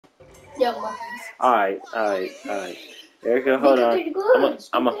Young monkeys. Alright. Erica, hold on.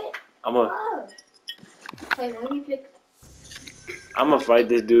 I'm a. Wait, what do you pick? I'm gonna fight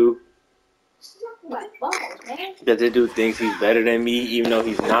this dude. My balls, man. Because this dude thinks he's better than me, even though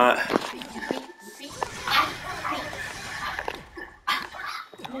he's not.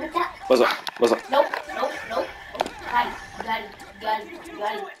 What's up? What's up? Nope. Got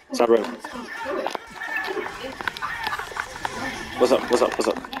it. Stop running. What's up?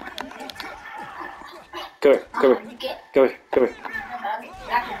 Come here.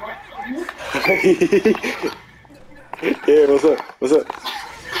 Yeah, what's up? What's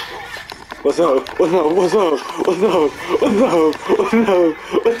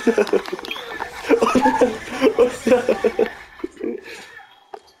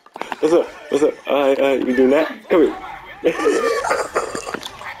up? Alright, you doing that? Come here.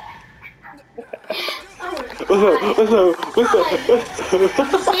 What's up?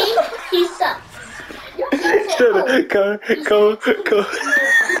 See? He sucks. Shut up. Come.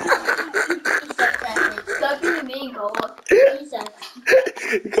 Stop being mean, Cole. He sucks.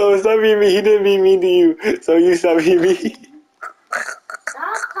 Come, stop being mean. He didn't be mean to you, so you stop being mean.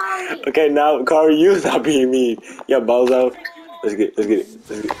 Stop calling. Okay, now, Carl, you stop being mean. Yeah, balls out. Let's get it.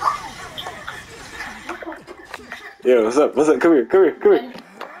 Yeah, what's up? Come here. How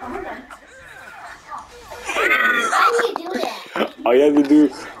do you do that? All you have to do.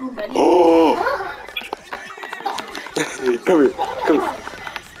 Oh! Come here.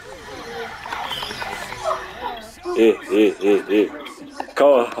 Yeah.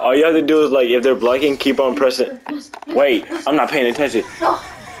 Cole, all you have to do is, like, if they're blocking, keep on pressing. Wait, I'm not paying attention. Use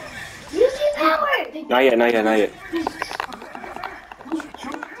your power. Not yet.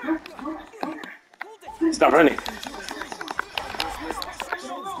 Stop running.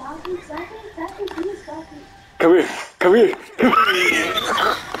 Come here.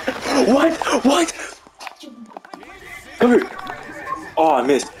 What? Come here. Oh, I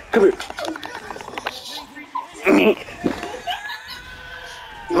missed. Come here.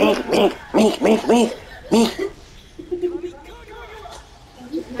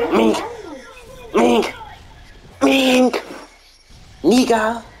 Mink.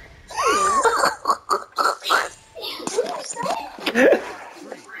 Nigga.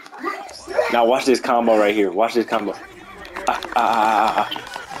 Now watch this combo right here.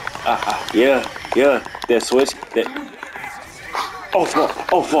 Yeah. That switch. Oh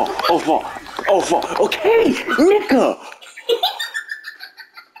fall. Okay, nigga.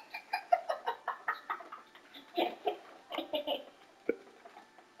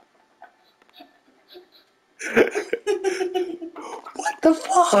 What the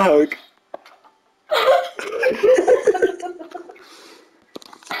fuck?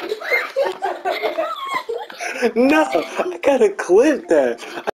 No, I gotta clip that.